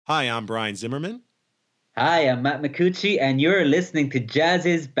Hi, I'm Brian Zimmerman. Hi, I'm Matt McCucci, and you're listening to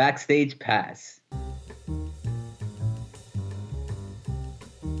Jazz's Backstage Pass.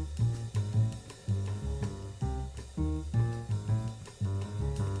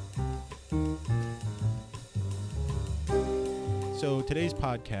 So today's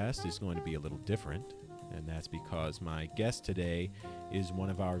podcast is going to be a little different, and that's because my guest today is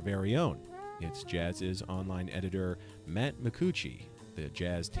one of our very own. It's Jazz's online editor, Matt McCucci, the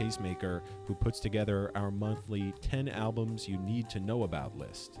jazz tastemaker who puts together our monthly 10 albums you need to know about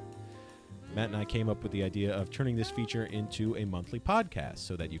list. Matt and I came up with the idea of turning this feature into a monthly podcast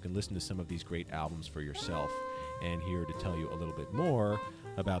so that you can listen to some of these great albums for yourself. And here to tell you a little bit more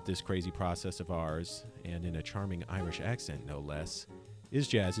about this crazy process of ours, and in a charming Irish accent no less, is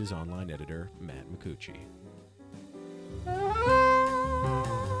Jazz's online editor, Matt McCucci.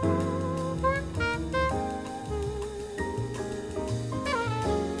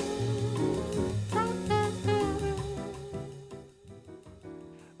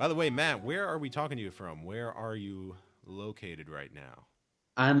 By the way, Matt, where are we talking to you from? Where are you located right now?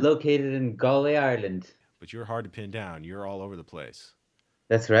 I'm located in Galway, Ireland. But you're hard to pin down. You're all over the place.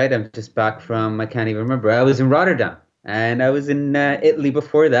 That's right, I'm just back from, I can't even remember. I was in Rotterdam, and I was in Italy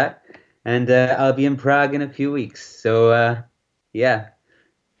before that, and I'll be in Prague in a few weeks. So, yeah.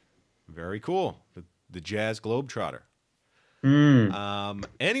 Very cool. The Jazz Globetrotter. Mm,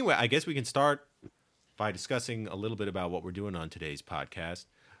 Anyway, I guess we can start by discussing a little bit about what we're doing on today's podcast,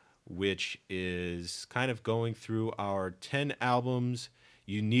 which is kind of going through our 10 albums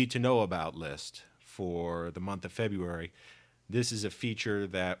you need to know about list for the month of February. This is a feature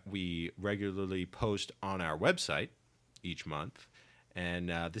that we regularly post on our website each month. And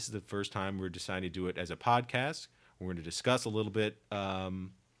this is the first time we're deciding to do it as a podcast. We're going to discuss a little bit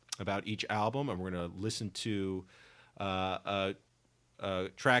about each album, and we're going to listen to a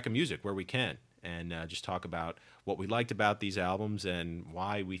track of music where we can, and just talk about what we liked about these albums and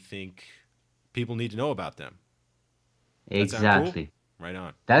why we think people need to know about them. That sound cool? exactly. Right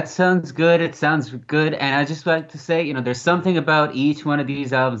on. That sounds good. It sounds good. And I just like to say, there's something about each one of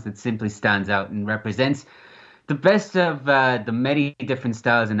these albums that simply stands out and represents the best of the many different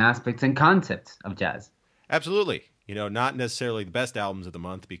styles and aspects and concepts of jazz. Absolutely. Not necessarily the best albums of the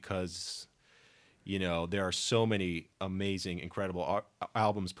month because, there are so many amazing, incredible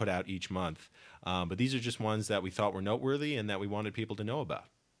albums put out each month. But these are just ones that we thought were noteworthy and that we wanted people to know about.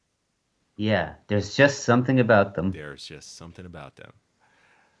 Yeah, there's just something about them. There's just something about them.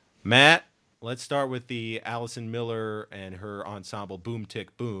 Matt, let's start with the Alison Miller and her ensemble Boom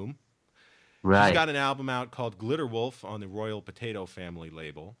Tick Boom. She's Right. got an album out called Glitter Wolf on the Royal Potato Family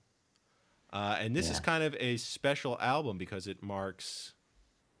label. And this is Yeah. kind of a special album because it marks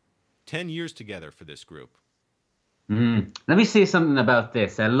 10 years together for this group. Let me say something about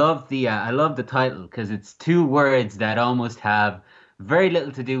this. I love the title because it's two words that almost have very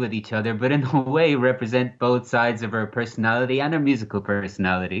little to do with each other, but in a way represent both sides of her personality and her musical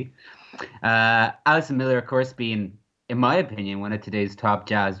personality. Alison Miller, of course, being, in my opinion, one of today's top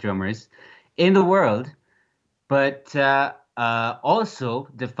jazz drummers in the world, but also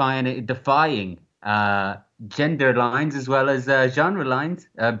defying gender lines as well as genre lines,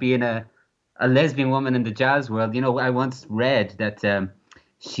 being a lesbian woman in the jazz world. I once read that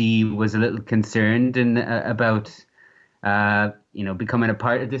she was a little concerned about becoming a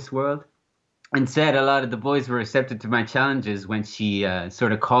part of this world, and said a lot of the boys were receptive to my challenges when she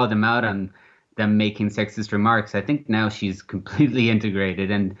sort of called them out on them making sexist remarks. I think now she's completely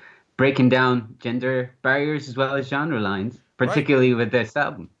integrated and breaking down gender barriers as well as genre lines, Right. particularly with this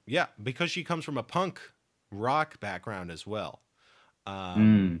album. Yeah, because she comes from a punk rock background as well.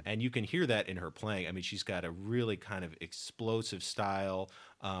 Mm. And you can hear that in her playing. I mean, she's got a really kind of explosive style,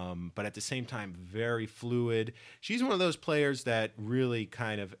 but at the same time, very fluid. She's one of those players that really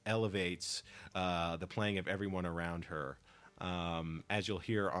kind of elevates the playing of everyone around her, as you'll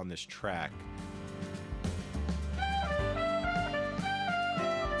hear on this track.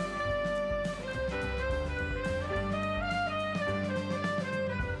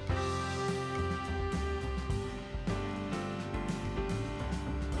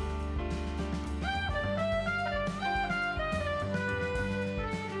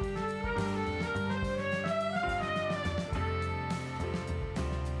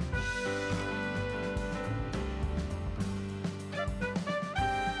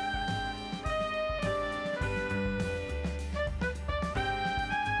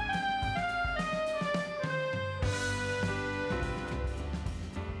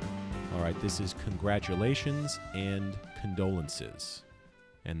 All right, this is Congratulations and Condolences.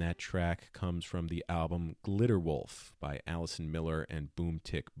 and that track comes from the album Glitter Wolf by Allison Miller and Boom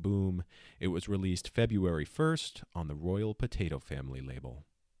Tick Boom. It was released February 1st on the Royal Potato Family label.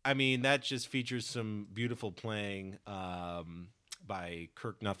 I mean, that just features some beautiful playing by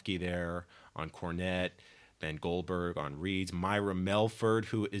Kirk Nufke there on cornet, Ben Goldberg on reeds, Myra Melford,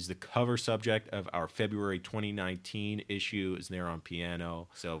 who is the cover subject of our February 2019 issue, is there on piano.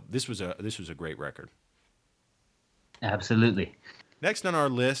 So this was a great record. Absolutely. Next on our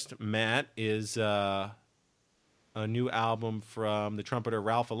list, Matt, is a new album from the trumpeter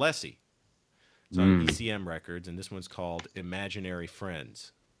Ralph Alessi. It's on ECM Records, and this one's called Imaginary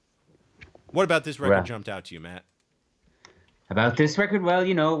Friends. What about this record jumped out to you, Matt? About this record? Well,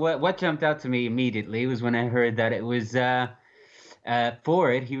 you know, what jumped out to me immediately was when I heard that it was,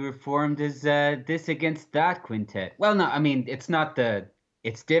 for it, he reformed his This Against That quintet. Well, no, I mean, it's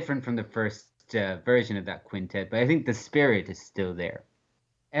different from the first version of that quintet, but I think the spirit is still there.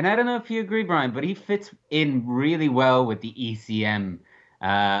 And I don't know if you agree, Brian, but he fits in really well with the ECM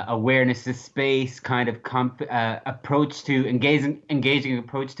awareness of space kind of approach to engaging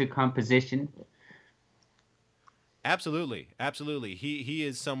approach to composition. Absolutely. He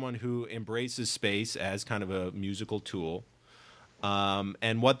is someone who embraces space as kind of a musical tool,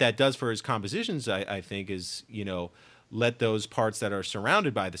 and what that does for his compositions, I think, is, you know, let those parts that are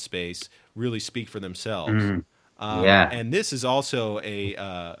surrounded by the space really speak for themselves. And this is also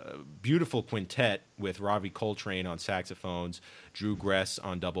a beautiful quintet with Ravi Coltrane on saxophones, Drew Gress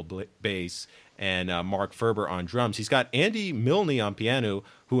on double bass, and Mark Ferber on drums. He's got Andy Milne on piano,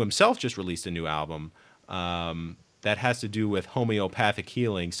 who himself just released a new album that has to do with homeopathic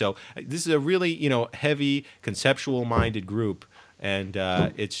healing. So this is a really, you know, heavy, conceptual-minded group, and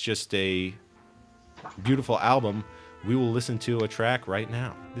it's just a beautiful album. We will listen to a track right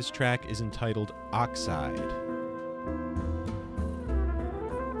now. This track is entitled Oxide.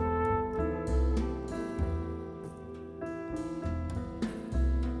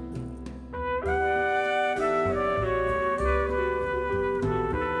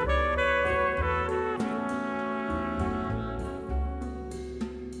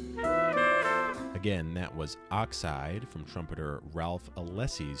 Again, that was Oxide from trumpeter Ralph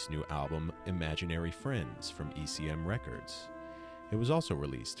Alessi's new album, Imaginary Friends, from ECM Records. It was also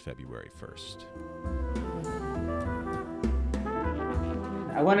released February 1st.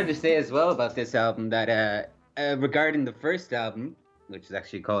 I wanted to say as well about this album that regarding the first album, which is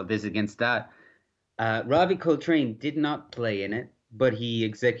actually called This Against That, Ravi Coltrane did not play in it, but he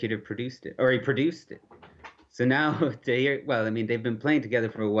executive produced it, or he produced it. So now, well, I mean, they've been playing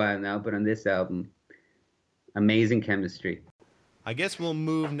together for a while now, but on this album, amazing chemistry. I guess we'll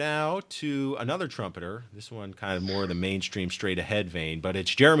move now to another trumpeter. This one kind of more the mainstream straight-ahead vein, but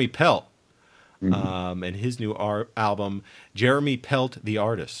it's Jeremy Pelt, and his new album, Jeremy Pelt the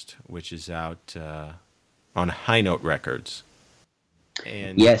Artist, which is out on High Note Records.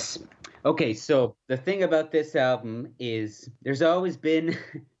 And yes. Okay, so the thing about this album is there's always been...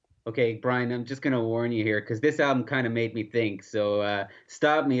 Okay, Brian, I'm just going to warn you here because this album kind of made me think. So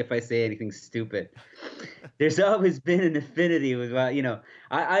stop me if I say anything stupid. There's always been an affinity with, you know,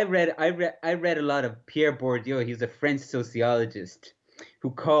 I read a lot of Pierre Bourdieu. He was a French sociologist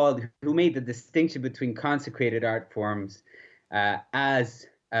who made the distinction between consecrated art forms as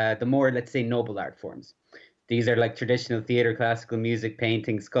the more, let's say, noble art forms. These are like traditional theater, classical music,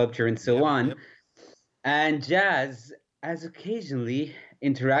 painting, sculpture, and so on. Yep. And jazz has occasionally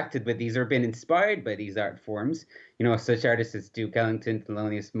interacted with these or been inspired by these art forms. You know, such artists as Duke Ellington,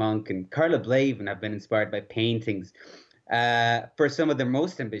 Thelonious Monk, and Carla Bley even have been inspired by paintings for some of their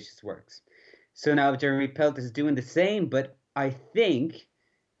most ambitious works. So now Jeremy Pelt is doing the same, but I think,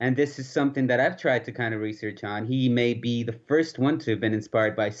 and this is something that I've tried to kind of research on, he may be the first one to have been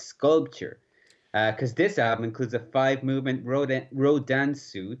inspired by sculpture, because this album includes a 5-movement Rodin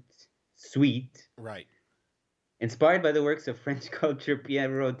suite. Right. Inspired by the works of French sculptor Pierre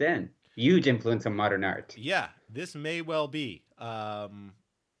Rodin. Huge influence on modern art. Yeah, this may well be.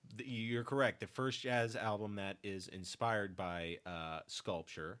 You're correct. The first jazz album that is inspired by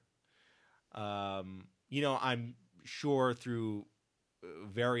sculpture. You know, I'm sure through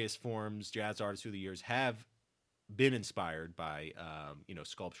various forms, jazz artists through the years have been inspired by, you know,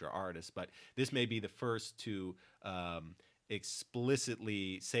 sculpture artists. But this may be the first to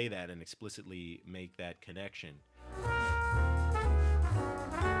explicitly say that and explicitly make that connection.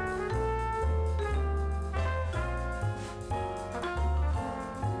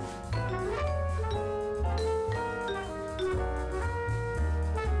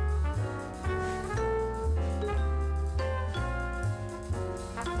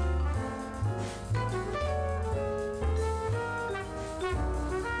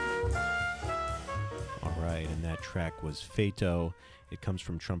 track was Fato. It comes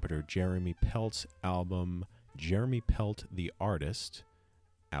from trumpeter Jeremy Pelt's album Jeremy Pelt the Artist,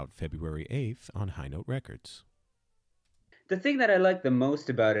 out February 8th on High Note Records. The thing that I like the most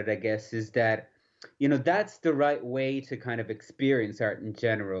about it, I guess, is that, that's the right way to kind of experience art in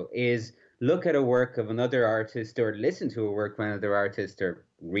general, is look at a work of another artist or listen to a work of another artist or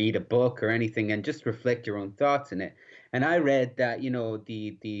read a book or anything and just reflect your own thoughts in it. And I read that,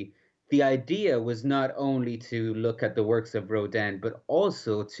 the idea was not only to look at the works of Rodin, but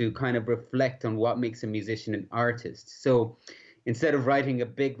also to kind of reflect on what makes a musician an artist. So instead of writing a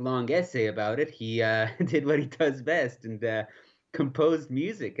big long essay about it, he did what he does best and composed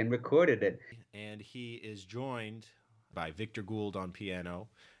music and recorded it. And he is joined by Victor Gould on piano.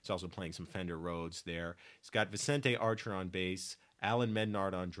 He's also playing some Fender Rhodes there. He's got Vicente Archer on bass, Alan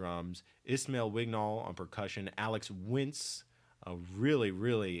Mednard on drums, Ismail Wignall on percussion, Alex Wintz, a really,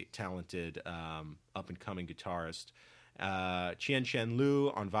 really talented up-and-coming guitarist, Chien Chen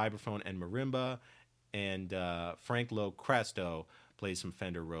Liu on vibraphone and marimba, and Frank Lo Cresto plays some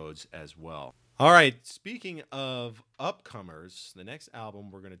Fender Rhodes as well. All right, speaking of upcomers, the next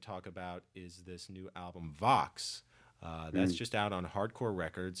album we're going to talk about is this new album, Vox. That's just out on Hardcore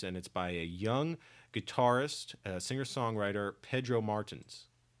Records, and it's by a young guitarist, singer-songwriter, Pedro Martins.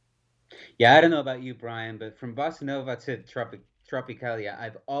 Yeah, I don't know about you, Brian, but from Bossa Nova to Tropicalia,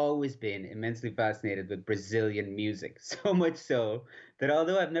 I've always been immensely fascinated with Brazilian music. So much so that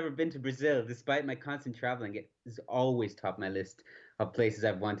although I've never been to Brazil, despite my constant traveling, it is always top my list of places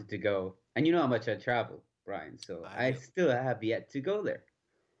I've wanted to go. And you know how much I travel, Brian, so I still have yet to go there.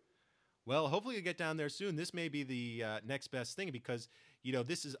 Well, hopefully you get down there soon. This may be the next best thing because,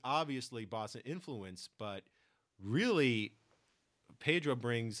 this is obviously bossa influence, but really Pedro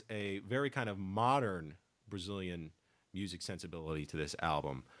brings a very kind of modern Brazilian music sensibility to this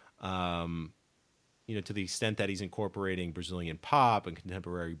album. To the extent that he's incorporating Brazilian pop and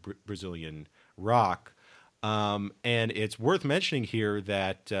contemporary Brazilian rock. And it's worth mentioning here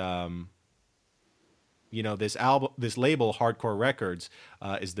that this label, Hardcore Records,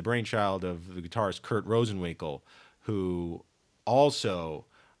 is the brainchild of the guitarist Kurt Rosenwinkel, who also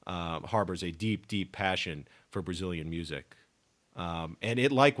harbors a deep, deep passion for Brazilian music. And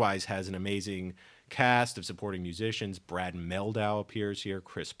it likewise has an amazing cast of supporting musicians. Brad Meldau appears here,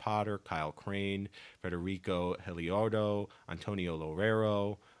 Chris Potter, Kyle Crane, Federico Heliardo, Antonio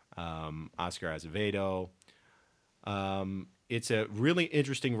Loureiro, Oscar Azevedo. It's a really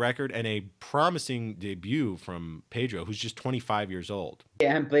interesting record and a promising debut from Pedro, who's just 25 years old.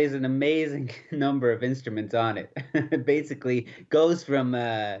 Yeah, and plays an amazing number of instruments on it. It basically goes from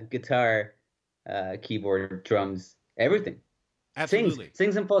guitar, keyboard, drums, everything. Absolutely.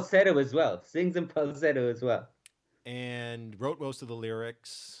 Sings in falsetto as well. And wrote most of the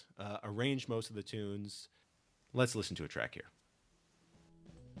lyrics, arranged most of the tunes. Let's listen to a track here.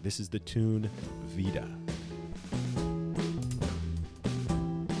 This is the tune Vida.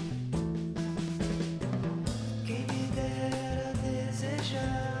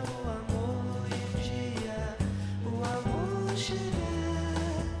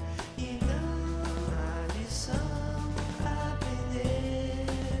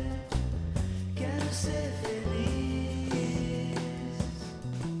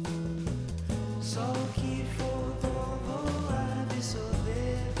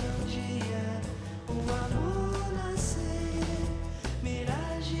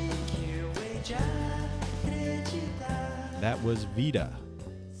 That was Vida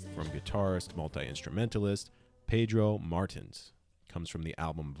from guitarist, multi-instrumentalist Pedro Martins. Comes from the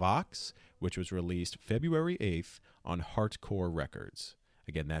album Vox, which was released February 8th on Hardcore Records.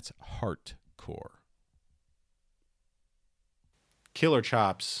 Again, that's Hardcore. Killer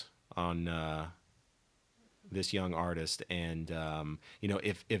chops on this young artist, and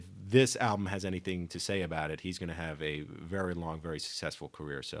if this album has anything to say about it, he's going to have a very long, very successful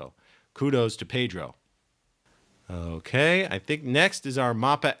career. So kudos to Pedro. Okay, I think next is our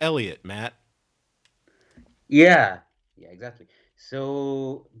Mappa Elliott, Matt. Yeah, exactly.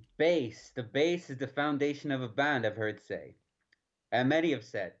 So the bass is the foundation of a band, I've heard say. And many have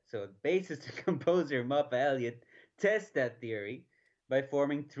said. So bassist and composer Mappa Elliott tests that theory by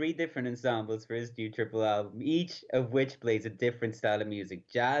forming 3 different ensembles for his new triple album, each of which plays a different style of music: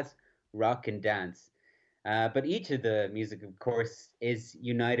 jazz, rock, and dance. But each of the music, of course, is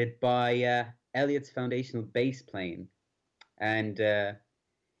united by Elliott's foundational bass playing. And you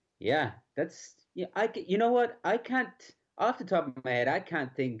know what? I can't, off the top of my head, I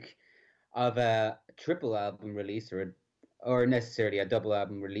can't think of a triple album release or necessarily a double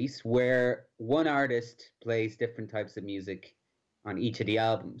album release where one artist plays different types of music on each of the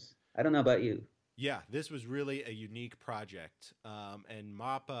albums. I don't know about you. Yeah, this was really a unique project. And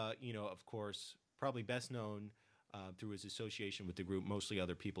Mappa, of course, probably best known through his association with the group Mostly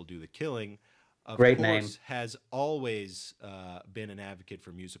Other People Do the Killing, of Great name. course, has always been an advocate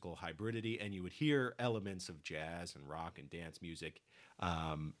for musical hybridity. And you would hear elements of jazz and rock and dance music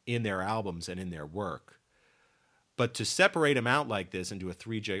in their albums and in their work. But to separate them out like this into a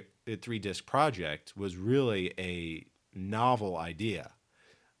three disc project was really a novel idea.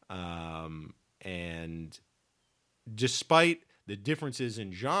 And despite the differences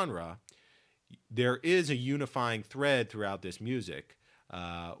in genre, there is a unifying thread throughout this music,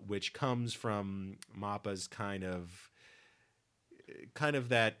 which comes from Mappa's kind of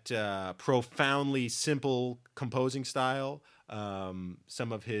that profoundly simple composing style.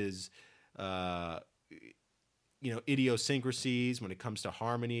 Some of his idiosyncrasies when it comes to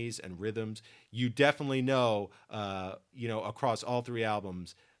harmonies and rhythms. You definitely know, across all three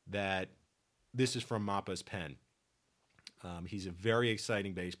albums that this is from Mappa's pen. He's a very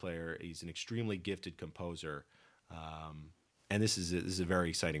exciting bass player. He's an extremely gifted composer. And this is a very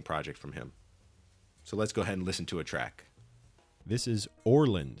exciting project from him. So let's go ahead and listen to a track. This is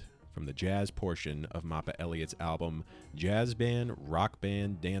Orland from the jazz portion of Mappa Elliott's album Jazz Band, Rock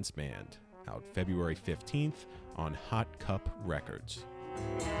Band, Dance Band, out February 15th on Hot Cup Records.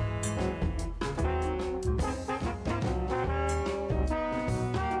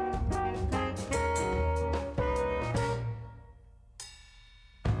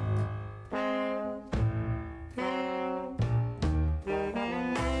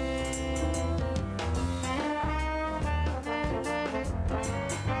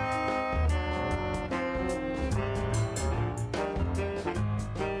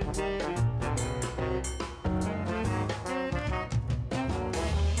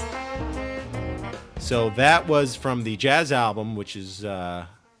 So that was from the jazz album, which is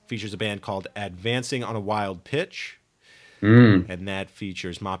features a band called Advancing on a Wild Pitch. And that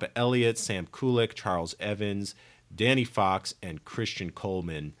features Mappa Elliott, Sam Kulik, Charles Evans, Danny Fox, and Christian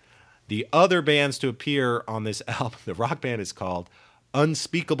Coleman. The other bands to appear on this album, the rock band is called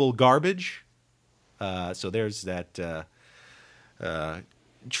Unspeakable Garbage. So there's that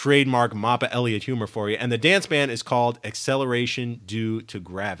trademark Mappa Elliott humor for you. And the dance band is called Acceleration Due to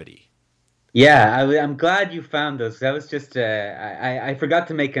Gravity. Yeah, I'm glad you found those. That was just I forgot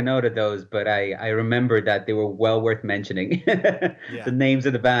to make a note of those, but I remembered that they were well worth mentioning. The names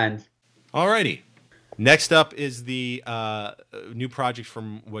of the band. Alrighty. Next up is the new project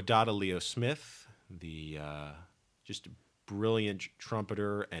from Wadada Leo Smith, the just brilliant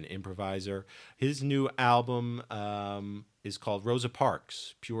trumpeter and improviser. His new album is called Rosa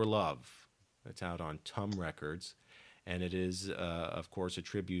Parks, Pure Love. It's out on Tum Records. And it is, of course, a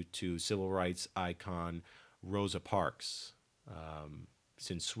tribute to civil rights icon Rosa Parks.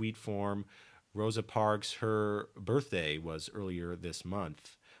 Since Sweet Form, Rosa Parks, her birthday was earlier this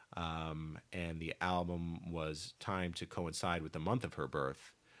month, and the album was timed to coincide with the month of her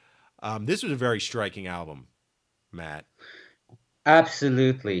birth. This was a very striking album, Matt.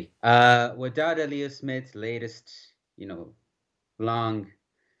 Absolutely. Wadada Leo Smith's latest, long,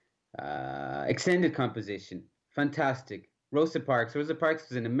 extended composition. Fantastic. Rosa Parks. Rosa Parks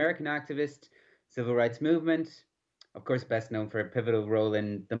was an American activist, civil rights movement, of course, best known for a pivotal role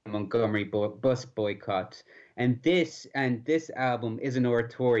in the Montgomery bus boycott. And this album is an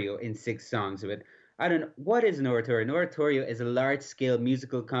oratorio in 6 songs. What is an oratorio? An oratorio is a large-scale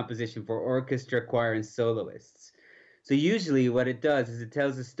musical composition for orchestra, choir, and soloists. So usually what it does is it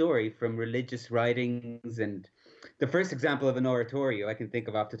tells a story from religious writings. And the first example of an oratorio I can think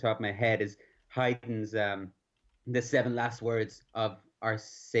of off the top of my head is Haydn's The 7 Last Words of Our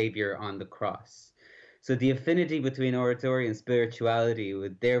Savior on the Cross. So the affinity between oratory and spirituality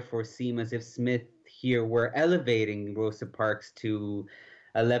would therefore seem as if Smith here were elevating Rosa Parks to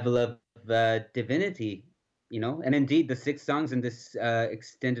a level of divinity, and indeed the 6 songs in this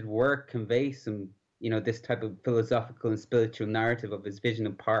extended work convey some, this type of philosophical and spiritual narrative of his vision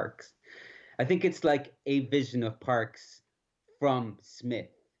of Parks. I think it's like a vision of Parks from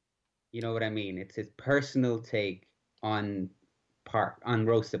Smith. You know what I mean? It's his personal take on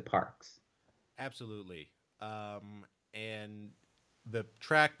Rosa Parks. Absolutely. And the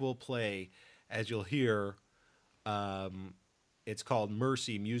track we'll play, as you'll hear, it's called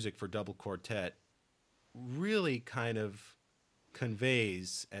Mercy, Music for Double Quartet, really kind of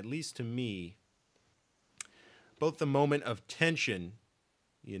conveys, at least to me, both the moment of tension,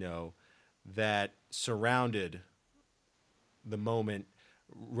 that surrounded the moment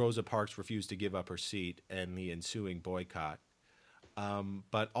Rosa Parks refused to give up her seat and the ensuing boycott.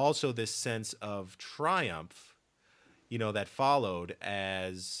 But also this sense of triumph, that followed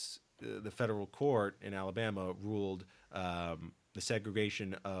as the federal court in Alabama ruled the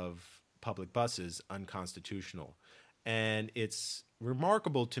segregation of public buses unconstitutional. And it's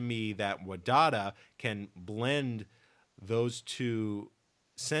remarkable to me that Wadada can blend those two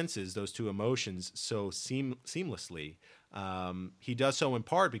senses, those two emotions, so seamlessly. He does so in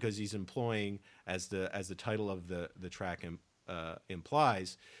part because he's employing, as the title of the track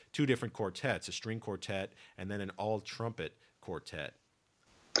implies, two different quartets: a string quartet and then an all trumpet quartet.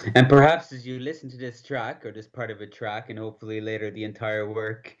 And perhaps as you listen to this track, or this part of a track, and hopefully later the entire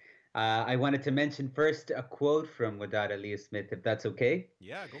work, I wanted to mention first a quote from Wadada Leo Smith, if that's okay.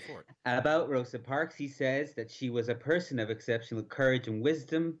 Yeah, go for it. About Rosa Parks, he says that she was a person of exceptional courage and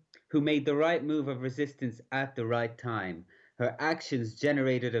wisdom who made the right move of resistance at the right time. Her actions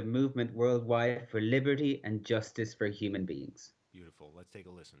generated a movement worldwide for liberty and justice for human beings. Beautiful. Let's take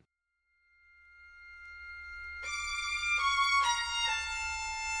a listen.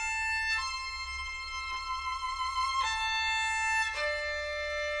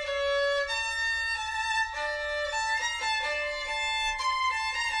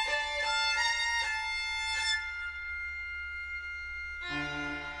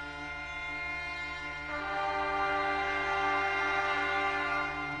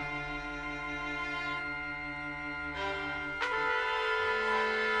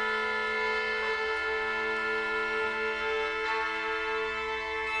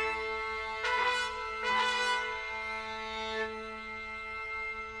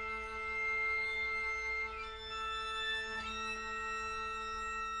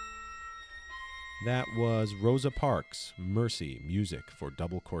 That was Rosa Parks' Mercy, music for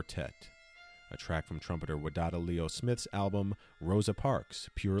double quartet, a track from trumpeter Wadada Leo Smith's album Rosa Parks,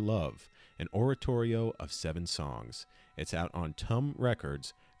 Pure Love, an oratorio of 7 songs. It's out on Tum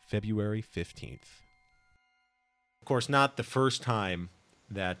Records, February 15th. Of course, not the first time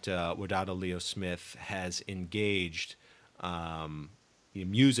that Wadada Leo Smith has engaged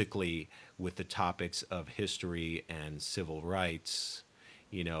musically with the topics of history and civil rights.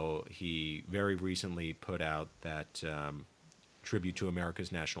 You know, he very recently put out that tribute to America's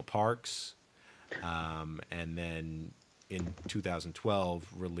national parks, and then in 2012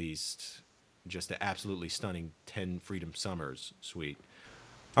 released just an absolutely stunning 10 Freedom Summers suite.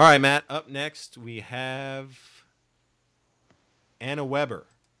 All right, Matt, up next we have Anna Weber.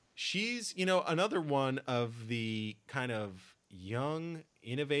 She's, another one of the kind of young,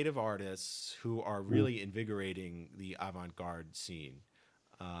 innovative artists who are really invigorating the avant-garde scene.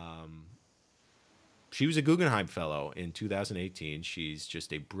 She was a Guggenheim Fellow in 2018. She's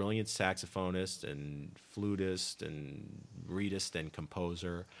just a brilliant saxophonist and flutist and reedist and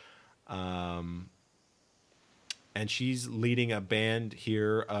composer. And she's leading a band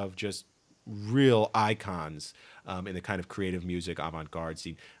here of just real icons in the kind of creative music avant-garde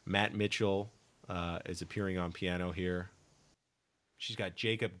scene. Matt Mitchell is appearing on piano here. She's got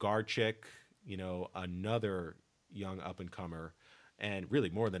Jacob Garchik, another young up-and-comer. And really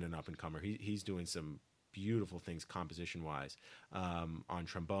more than an up-and-comer. He's doing some beautiful things composition-wise. On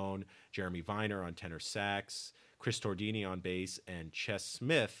trombone, Jeremy Viner on tenor sax, Chris Tordini on bass, and Chess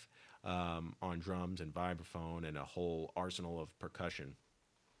Smith on drums and vibraphone and a whole arsenal of percussion.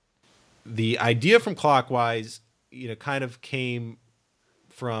 The idea from Clockwise, kind of came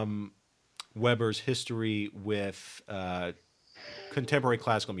from Weber's history with contemporary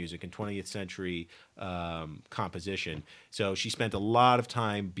classical music and 20th century composition. So she spent a lot of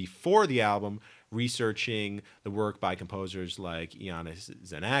time before the album researching the work by composers like Iannis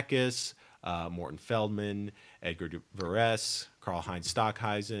Xenakis, Morton Feldman, Edgar Varese, Karlheinz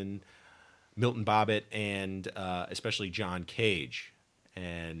Stockhausen, Milton Babbitt, and especially John Cage.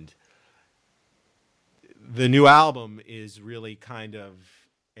 And the new album is really kind of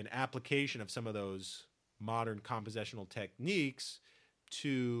an application of some of those modern compositional techniques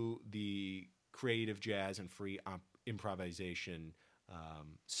to the creative jazz and free improvisation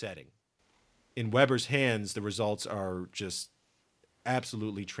setting. In Weber's hands, the results are just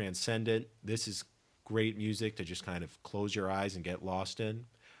absolutely transcendent. This is great music to just kind of close your eyes and get lost in,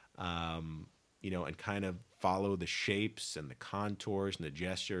 and kind of follow the shapes and the contours and the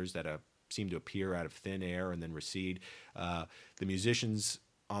gestures that seem to appear out of thin air and then recede. The musicians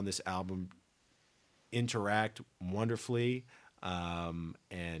on this album interact wonderfully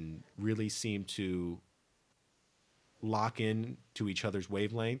and really seem to lock in to each other's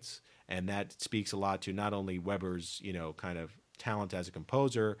wavelengths, and that speaks a lot to not only Weber's kind of talent as a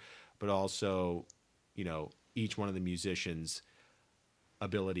composer, but also each one of the musicians'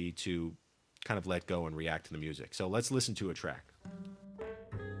 ability to kind of let go and react to the music. So let's listen to a track.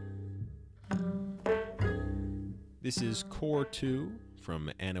 This is Core 2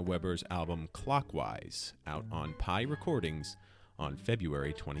 from Anna Weber's album Clockwise, out on Pi Recordings on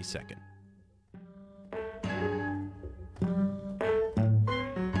February 22nd.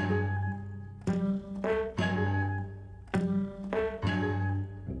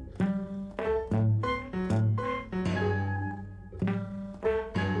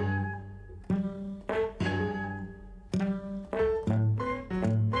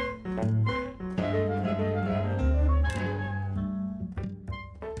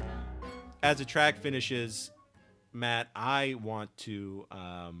 As the track finishes, Matt, I want to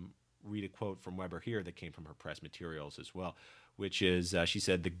read a quote from Weber here that came from her press materials as well, which is, she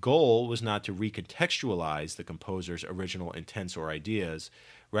said, "The goal was not to recontextualize the composer's original intents or ideas.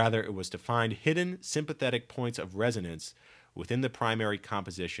 Rather, it was to find hidden sympathetic points of resonance within the primary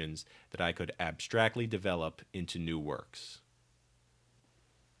compositions that I could abstractly develop into new works."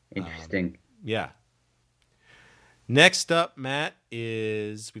 Interesting. Yeah. Next up, Matt,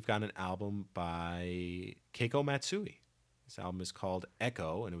 is we've got an album by Keiko Matsui. This album is called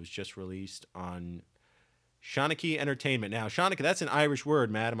Echo, and it was just released on Shanachie Entertainment. Now, Shanachie, that's an Irish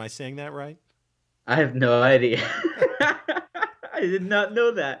word, Matt. Am I saying that right? I have no idea. I did not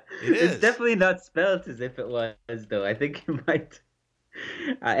know that. It's definitely not spelled as if it was, though. I think it might.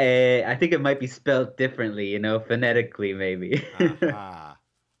 I think it might be spelled differently, phonetically, maybe.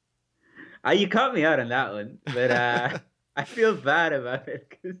 You caught me out on that one, but I feel bad about it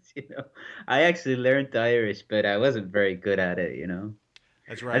because I actually learned Irish, but I wasn't very good at it.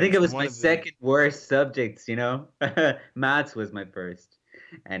 That's right. I think it was my second worst subjects. Maths was my first.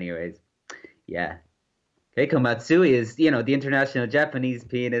 Anyways, yeah. Keiko Matsui is the international Japanese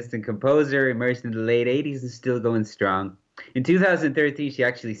pianist and composer, emerged in the late '80s and still going strong. In 2013, she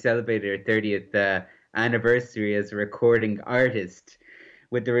actually celebrated her 30th anniversary as a recording artist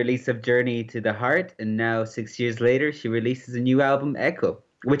with the release of Journey to the Heart, and now 6 years later, she releases a new album, Echo,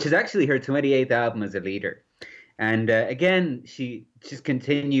 which is actually her 28th album as a leader. And again, she just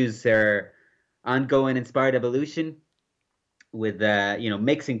continues her ongoing inspired evolution with,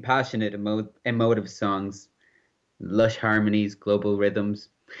 mixing passionate, emotive songs, lush harmonies, global rhythms.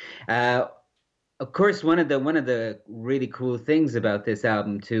 Of course, one of the really cool things about this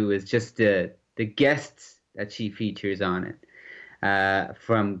album too is just the guests that she features on it.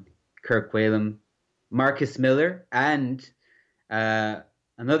 From Kirk Whalum, Marcus Miller, and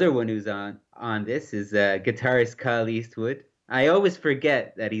another one who's on this is guitarist Kyle Eastwood. I always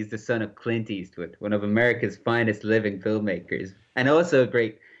forget that he's the son of Clint Eastwood, one of America's finest living filmmakers, and also a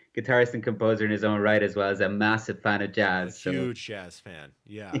great guitarist and composer in his own right, as well as a massive fan of jazz. Huge jazz fan,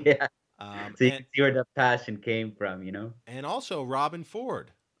 yeah. Yeah. So you can see where the passion came from, And also Robben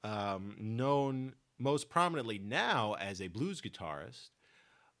Ford, known most prominently now as a blues guitarist,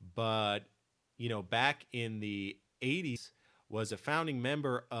 but back in the 80s was a founding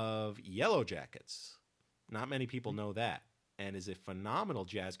member of Yellow Jackets. Not many people know that, and is a phenomenal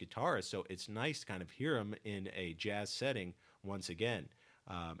jazz guitarist. So it's nice to kind of hear him in a jazz setting once again,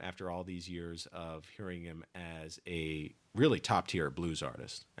 after all these years of hearing him as a really top tier blues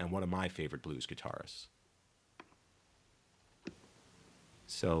artist and one of my favorite blues guitarists.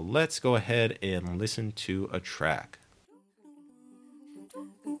 So let's go ahead and listen to a track.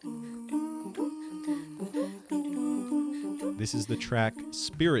 This is the track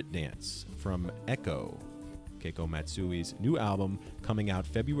Spirit Dance from Echo, Keiko Matsui's new album coming out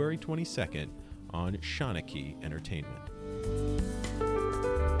February 22nd on Shanachie Entertainment.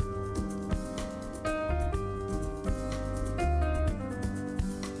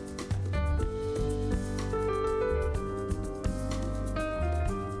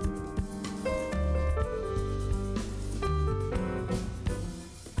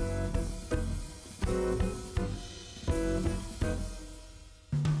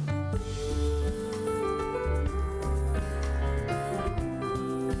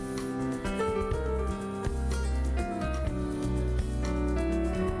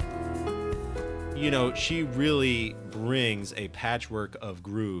 She really brings a patchwork of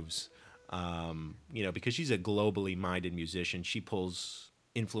grooves, because she's a globally minded musician. She pulls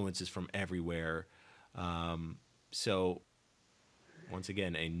influences from everywhere. So, once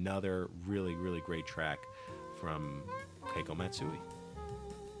again, another really, really great track from Keiko Matsui.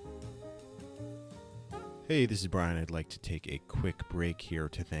 Hey, this is Brian. I'd like to take a quick break here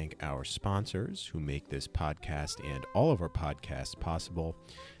to thank our sponsors who make this podcast and all of our podcasts possible.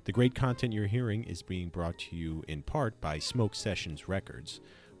 The great content you're hearing is being brought to you in part by Smoke Sessions Records,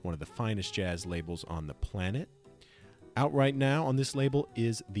 one of the finest jazz labels on the planet. Out right now on this label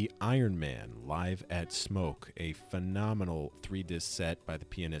is The Iron Man, Live at Smoke, a phenomenal 3-disc set by the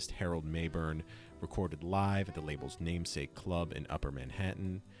pianist Harold Mayburn, recorded live at the label's Namesake Club in Upper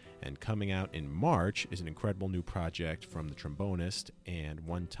Manhattan. And coming out in March is an incredible new project from the trombonist and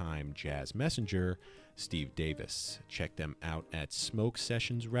one-time jazz messenger, Steve Davis. Check them out at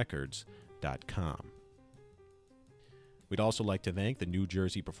smokesessionsrecords.com. We'd also like to thank the New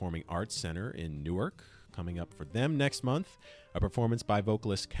Jersey Performing Arts Center in Newark. Coming up for them next month, a performance by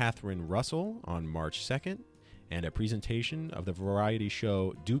vocalist Catherine Russell on March 2nd, and a presentation of the variety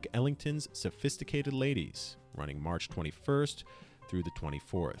show Duke Ellington's Sophisticated Ladies, running March 21st through the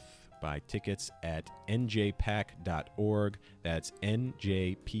 24th. Buy tickets at njpac.org. That's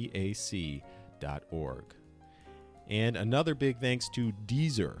njpac.org. And another big thanks to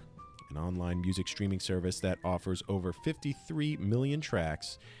Deezer, an online music streaming service that offers over 53 million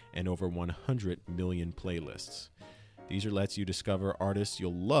tracks and over 100 million playlists. Deezer lets you discover artists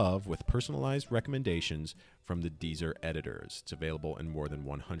you'll love with personalized recommendations from the Deezer editors. It's available in more than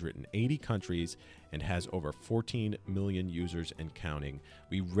 180 countries and has over 14 million users and counting.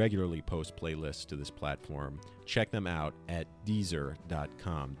 We regularly post playlists to this platform. Check them out at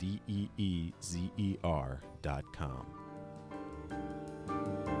Deezer.com, Deezer.com.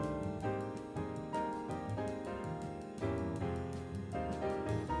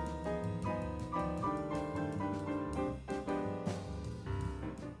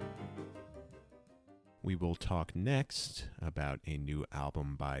 We will talk next about a new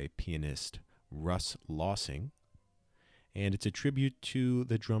album by pianist Russ Lossing, and it's a tribute to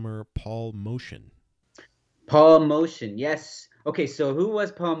the drummer Paul Motian. Paul Motian, yes. Okay, so who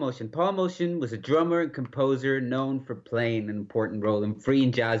was Paul Motian? Paul Motian was a drummer and composer known for playing an important role in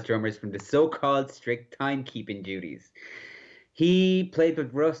freeing jazz drummers from the so-called strict timekeeping duties. He played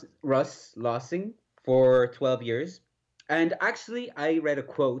with Russ Lossing for 12 years. And actually, I read a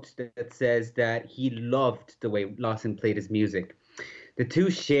quote that says that he loved the way Lossing played his music. The two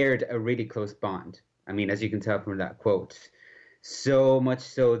shared a really close bond. I mean, as you can tell from that quote. So much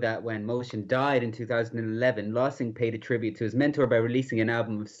so that when Motian died in 2011, Lossing paid a tribute to his mentor by releasing an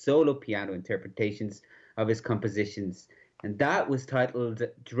album of solo piano interpretations of his compositions. And that was titled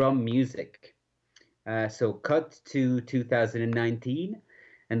Drum Music. So cut to 2019,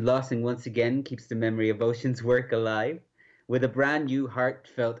 and Lossing once again keeps the memory of Ocean's work alive with a brand new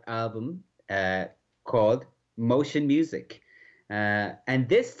heartfelt album called Motion Music. And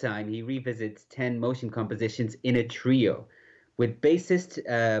this time he revisits 10 Motion compositions in a trio with bassist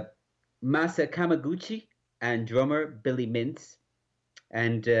Masa Kamaguchi and drummer Billy Mintz.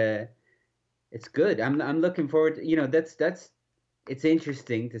 And it's good. I'm looking forward to, it's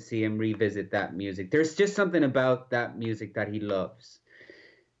interesting to see him revisit that music. There's just something about that music that he loves.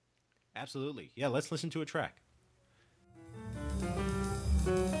 Absolutely. Yeah, let's listen to a track.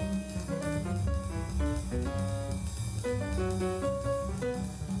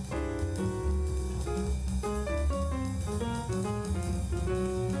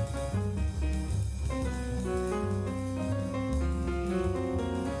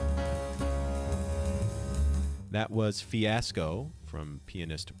 That was Fiasco from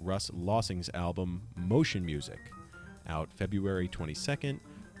pianist Russ Lossing's album Motion Music, out February 22nd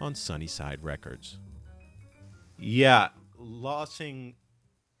on Sunnyside Records. Yeah, Lossing,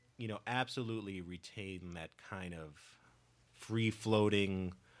 absolutely retained that kind of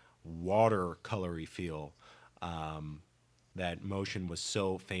free-floating, watercolory feel that Motion was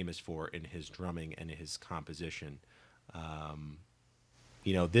so famous for in his drumming and his composition.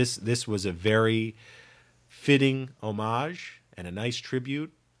 This was a very fitting homage and a nice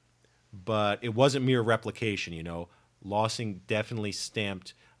tribute, but it wasn't mere replication. Lossing definitely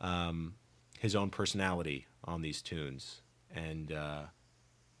stamped his own personality on these tunes, and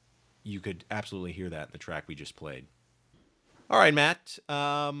you could absolutely hear that in the track we just played. All right, Matt,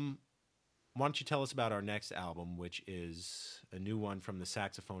 why don't you tell us about our next album, which is a new one from the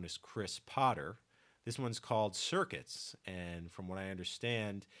saxophonist Chris Potter. This one's called Circuits, and from what I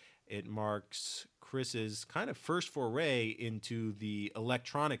understand, it marks Chris's kind of first foray into the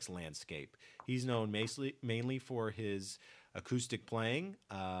electronics landscape. He's known mainly for his acoustic playing,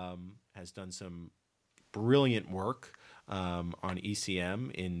 has done some brilliant work on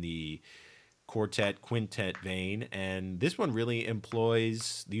ECM in the quartet, quintet vein, and this one really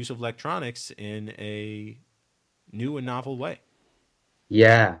employs the use of electronics in a new and novel way.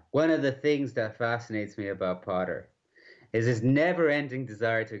 Yeah, one of the things that fascinates me about Potter is his never-ending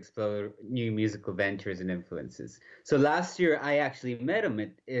desire to explore new musical ventures and influences. So last year, I actually met him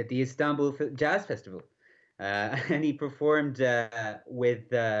at the Istanbul Jazz Festival, and he performed with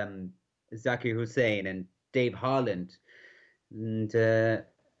Zakir Hussain and Dave Holland. And,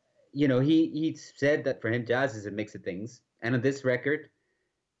 he said that for him, jazz is a mix of things. And on this record,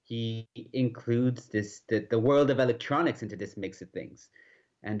 he includes the world of electronics into this mix of things.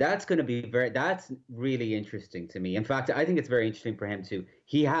 And that's going to be that's really interesting to me. In fact, I think it's very interesting for him too.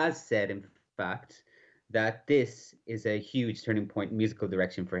 He has said, in fact, that this is a huge turning point in musical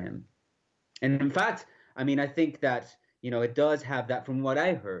direction for him. And in fact, I mean, I think that, it does have that, from what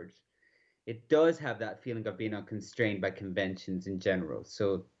I heard, it does have that feeling of being unconstrained by conventions in general.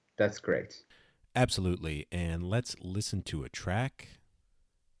 So that's great. Absolutely. And let's listen to a track.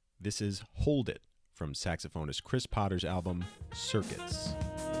 This is Hold It from saxophonist Chris Potter's album, Circuits.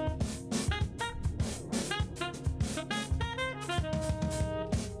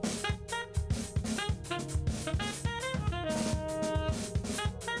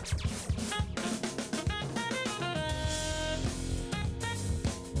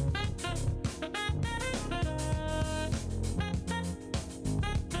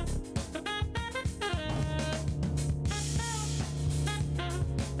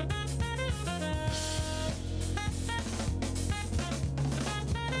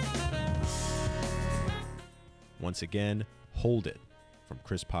 Once again, Hold It from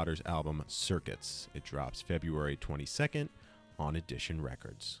Chris Potter's album Circuits. It drops February 22nd on Edition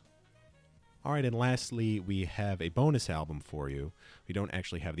Records. All right, and lastly, we have a bonus album for you. We don't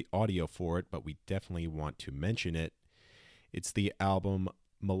actually have the audio for it, but we definitely want to mention it. It's the album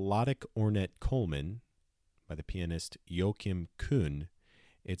Melodic Ornette Coleman by the pianist Joachim Kuhn.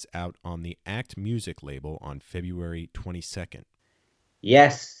 It's out on the Act Music label on February 22nd.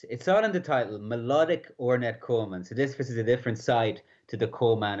 Yes, it's all in the title, Melodic Ornette Coleman. So this is a different side to the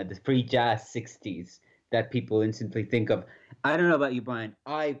Coleman of the free jazz 60s that people instantly think of. I don't know about you, Brian.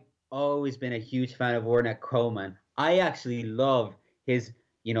 I've always been a huge fan of Ornette Coleman. I actually love his,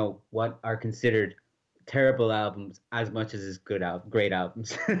 what are considered terrible albums as much as his great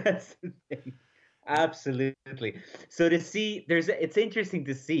albums. That's the thing. Absolutely. So it's interesting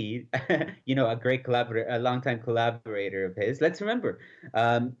to see, a great collaborator, a longtime collaborator of his. Let's remember,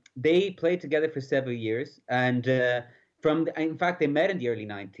 they played together for several years, and in fact, they met in the early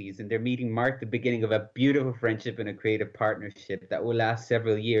 90s, and their meeting marked the beginning of a beautiful friendship and a creative partnership that will last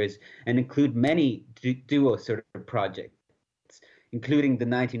several years and include many duo sort of projects, including the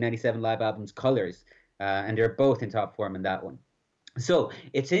 1997 live album's Colors, and they're both in top form in that one. So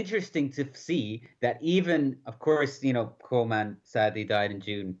it's interesting to see that even, of course, Coleman sadly died in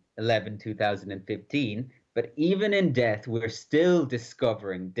June 11, 2015. But even in death, we're still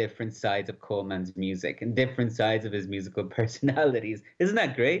discovering different sides of Coleman's music and different sides of his musical personalities. Isn't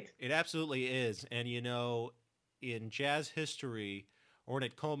that great? It absolutely is. And, in jazz history,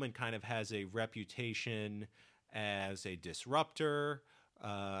 Ornette Coleman kind of has a reputation as a disruptor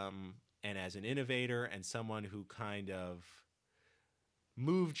and as an innovator and someone who kind of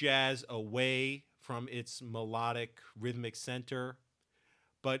move jazz away from its melodic rhythmic center.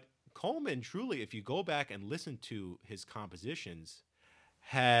 But Coleman truly, if you go back and listen to his compositions,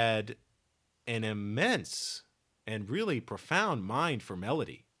 had an immense and really profound mind for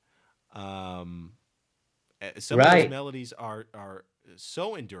melody. Some of those melodies are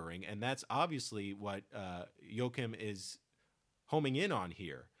so enduring, and that's obviously what Joachim is homing in on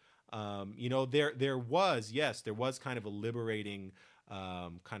here. There was kind of a liberating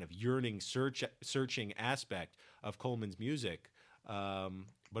kind of yearning, searching aspect of Coleman's music,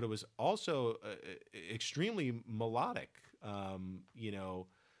 but it was also extremely melodic.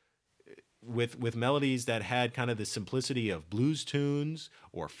 With melodies that had kind of the simplicity of blues tunes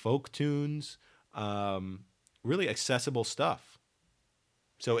or folk tunes, really accessible stuff.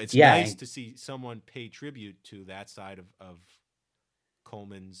 So it's nice to see someone pay tribute to that side of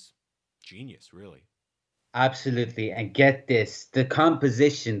Coleman's genius, really. Absolutely. And get this, the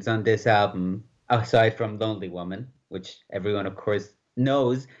compositions on this album, aside from Lonely Woman, which everyone, of course,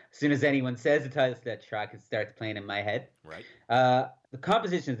 knows, as soon as anyone says the title to that track, it starts playing in my head. Right. The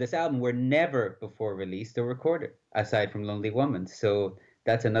compositions of this album were never before released or recorded, aside from Lonely Woman. So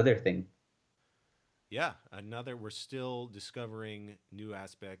that's another thing. Yeah, we're still discovering new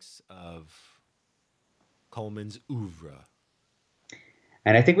aspects of Coleman's oeuvre.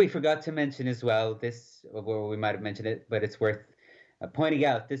 And I think we forgot to mention as well, or we might have mentioned it, but it's worth pointing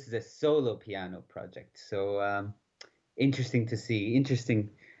out, this is a solo piano project. So interesting to see.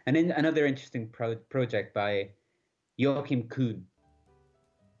 And another interesting project by Joachim Kuhn.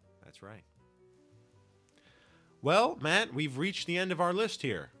 That's right. Well, Matt, we've reached the end of our list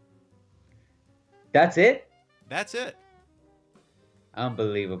here. That's it? That's it.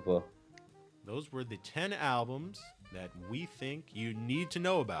 Unbelievable. Those were the 10 albums that we think you need to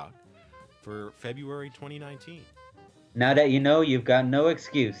know about for February 2019. Now that you know, you've got no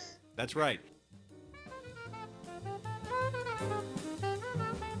excuse. That's right.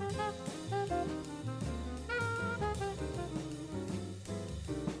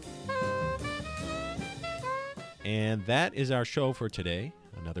 And that is our show for today.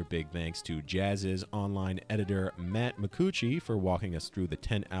 Another big thanks to Jazz's online editor, Matt Micucci, for walking us through the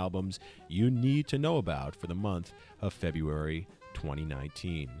 10 albums you need to know about for the month of February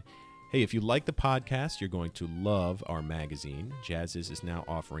 2019. Hey, if you like the podcast, you're going to love our magazine. Jazz's is now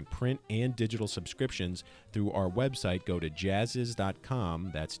offering print and digital subscriptions through our website. Go to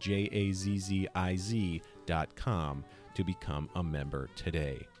jazziz.com, that's JAZZIZ.com, to become a member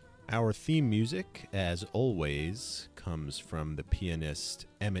today. Our theme music, as always, comes from the pianist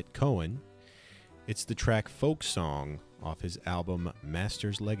Emmett Cohen. It's the track Folk Song off his album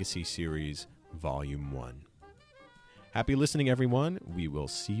Masters Legacy Series, Volume 1. Happy listening, everyone. We will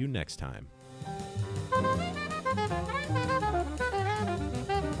see you next time.